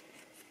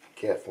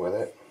get with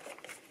it.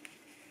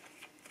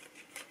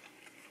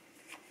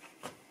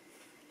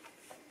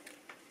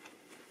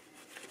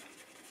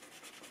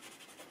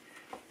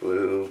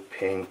 Blue,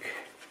 pink,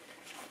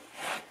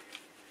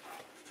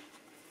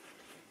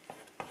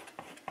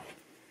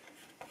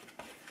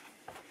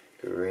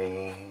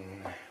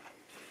 green,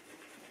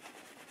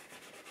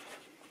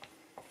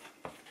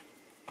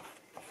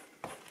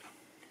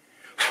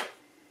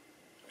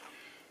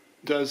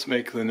 does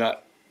make the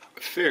nut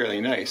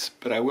fairly nice,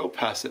 but I will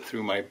pass it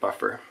through my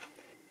buffer.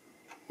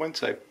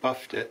 Once I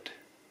buffed it,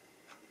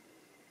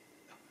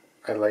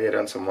 I lay it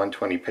on some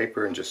 120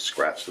 paper and just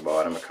scratch the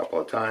bottom a couple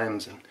of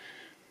times, and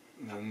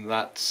then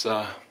that's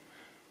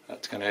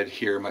going to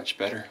adhere much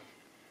better.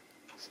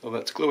 So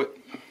let's glue it.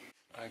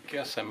 I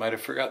guess I might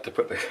have forgot to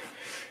put the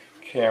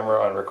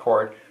camera on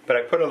record, but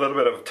I put a little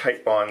bit of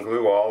Titebond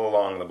glue all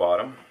along the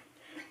bottom.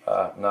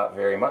 Not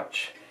very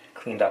much.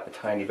 Cleaned up a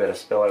tiny bit of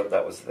spill out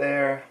that was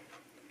there.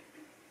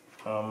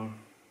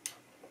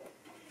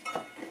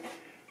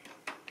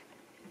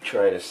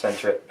 Try to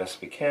center it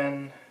best we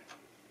can.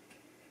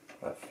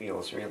 That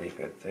feels really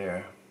good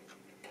there.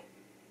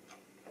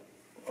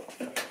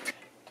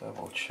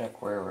 Double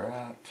check where we're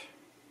at.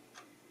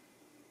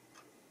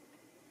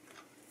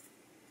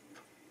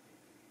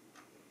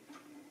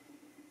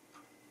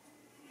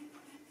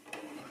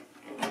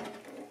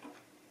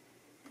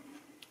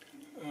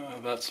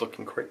 That's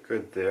looking quite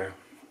good there.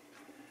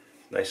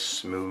 Nice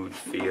smooth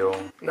feel.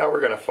 Now we're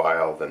going to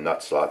file the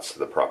nut slots to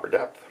the proper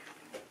depth.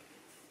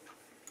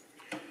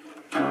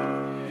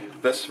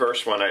 This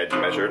first one I had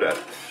measured at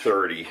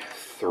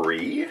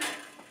 33,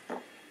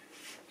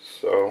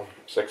 so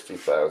 60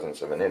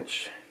 thousandths of an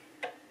inch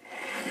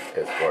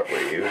is what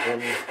we're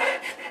using.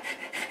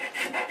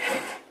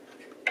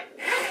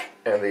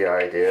 And the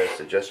idea is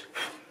to just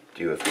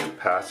do a few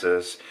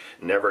passes.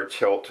 Never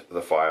tilt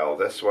the file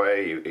this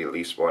way, you at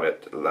least want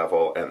it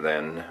level, and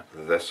then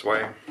this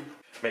way.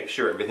 Make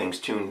sure everything's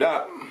tuned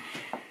up.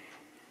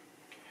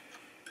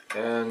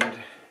 And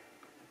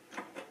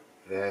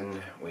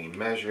then we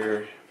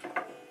measure.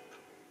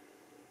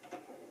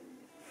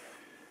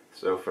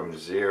 So from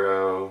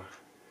 0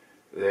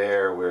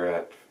 there, we're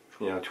at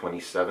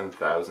 27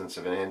 thousandths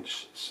of an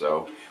inch.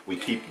 So we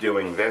keep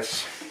doing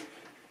this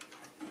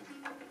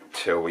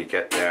till we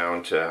get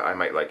down to, I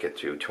might like it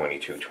to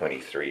 22,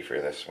 23 for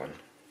this one.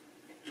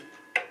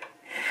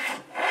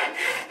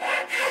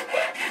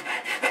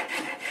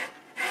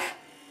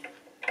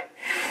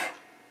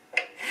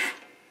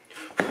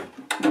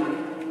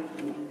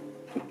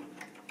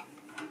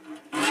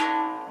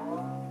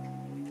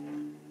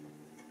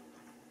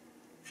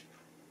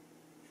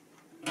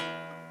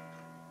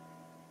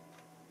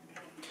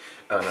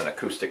 On an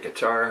acoustic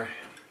guitar,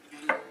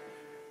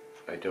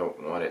 I don't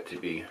want it to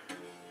be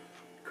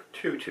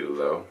too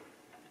low.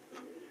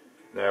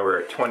 Now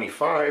we're at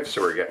 25,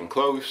 so we're getting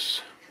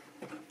close.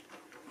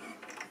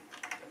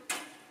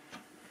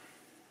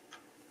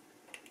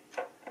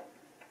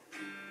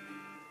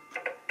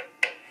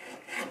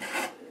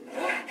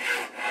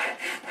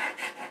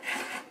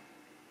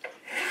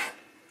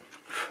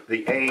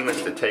 The aim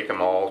is to take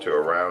them all to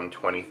around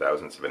 20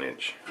 thousandths of an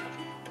inch.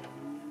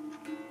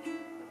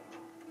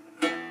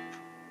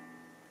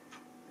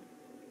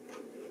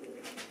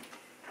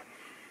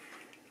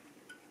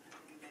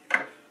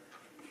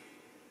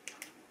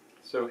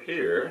 So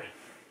here,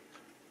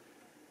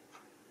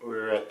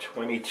 we're at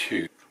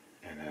 22.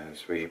 And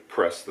as we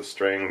press the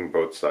string,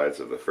 both sides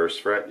of the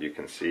first fret, you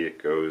can see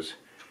it goes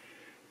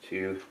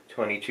to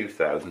 22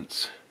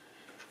 thousandths.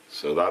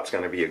 So that's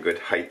going to be a good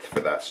height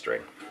for that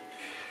string.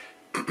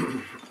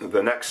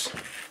 The next,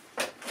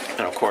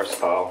 and of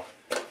course I'll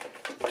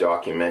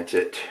document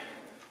it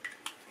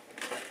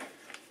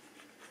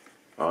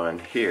on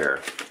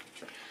here.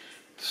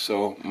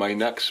 So my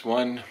next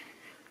one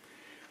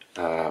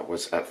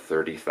was at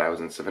 30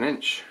 thousandths of an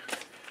inch.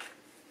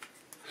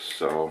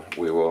 So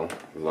we will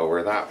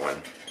lower that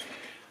one.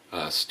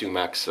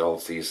 StewMac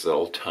sells these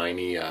little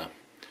tiny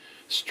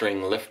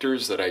string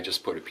lifters that I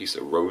just put a piece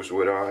of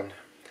rosewood on,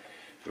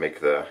 make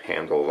the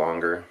handle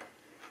longer,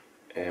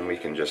 and we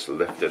can just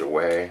lift it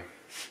away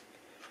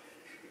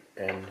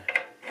and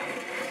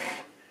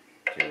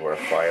do our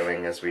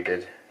filing as we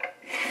did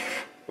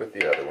with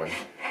the other one.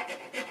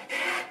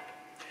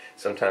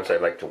 Sometimes I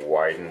like to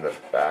widen the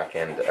back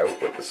end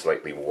out with a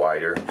slightly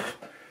wider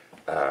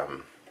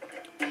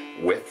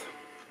width.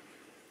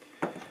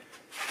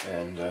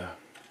 And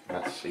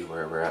let's see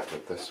where we're at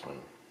with this one.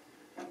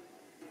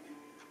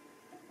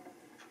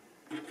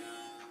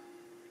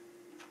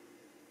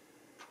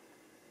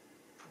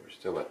 We're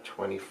still at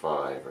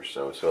 25 or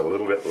so, so a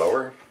little bit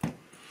lower.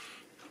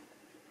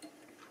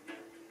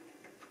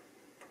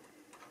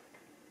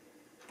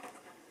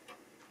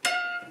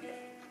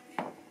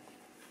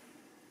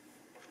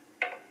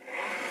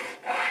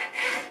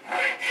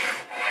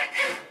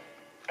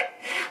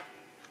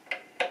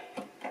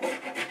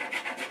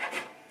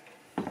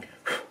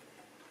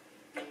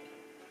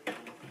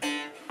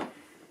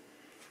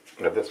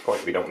 At this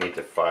point we don't need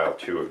to file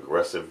too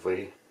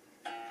aggressively.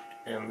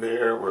 And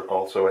there we're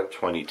also at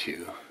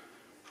 22.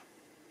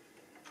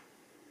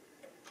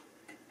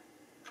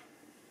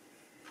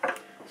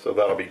 So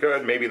that'll be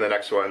good. Maybe the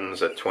next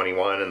one's at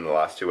 21 and the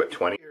last two at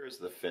 20. Here's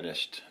the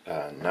finished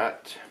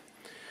nut.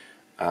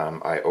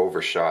 I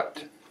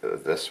overshot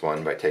this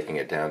one by taking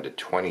it down to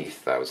 20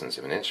 thousandths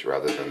of an inch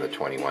rather than the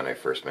 21 I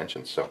first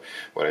mentioned. So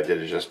what I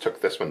did is just took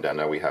this one down.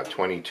 Now we have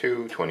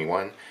 22,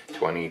 21,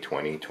 20,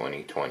 20,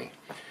 20, 20.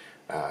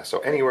 So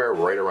anywhere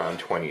right around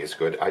 20 is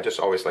good. I just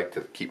always like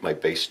to keep my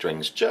bass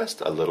strings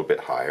just a little bit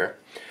higher.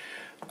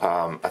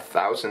 A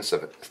thousandth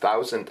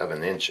of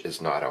an inch is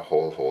not a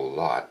whole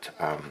lot.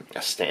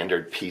 A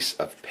standard piece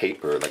of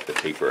paper, like the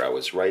paper I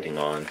was writing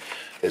on,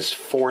 is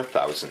 4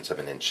 thousandths of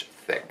an inch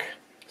thick.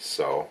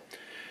 So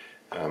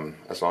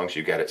as long as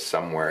you get it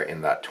somewhere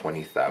in that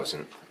 20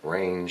 thousandth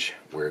range,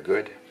 we're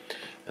good.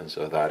 And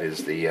so that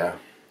is the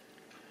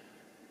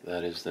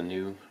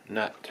new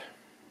nut.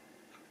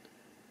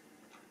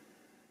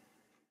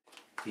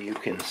 You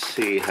can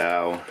see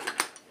how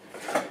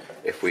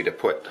if we'd have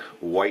put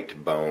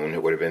white bone,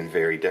 it would have been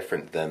very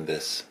different than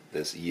this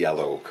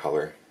yellow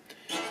color.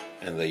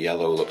 And the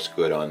yellow looks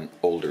good on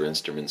older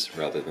instruments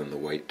rather than the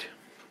white.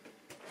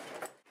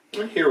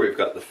 And here we've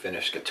got the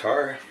finished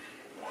guitar.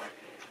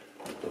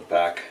 The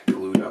back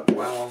glued up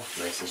well,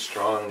 nice and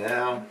strong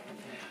now.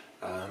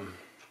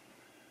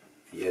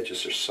 The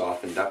edges are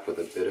softened up with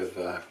a bit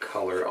of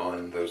color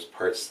on those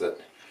parts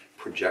that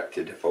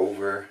projected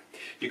over.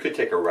 You could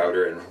take a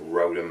router and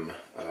route them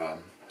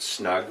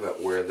snug, but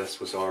where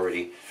this was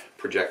already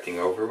projecting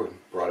over, we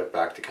brought it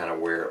back to kind of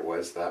where it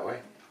was that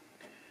way.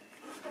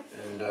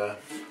 And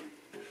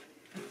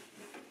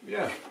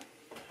yeah,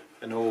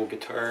 an old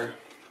guitar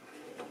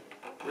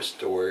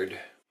restored.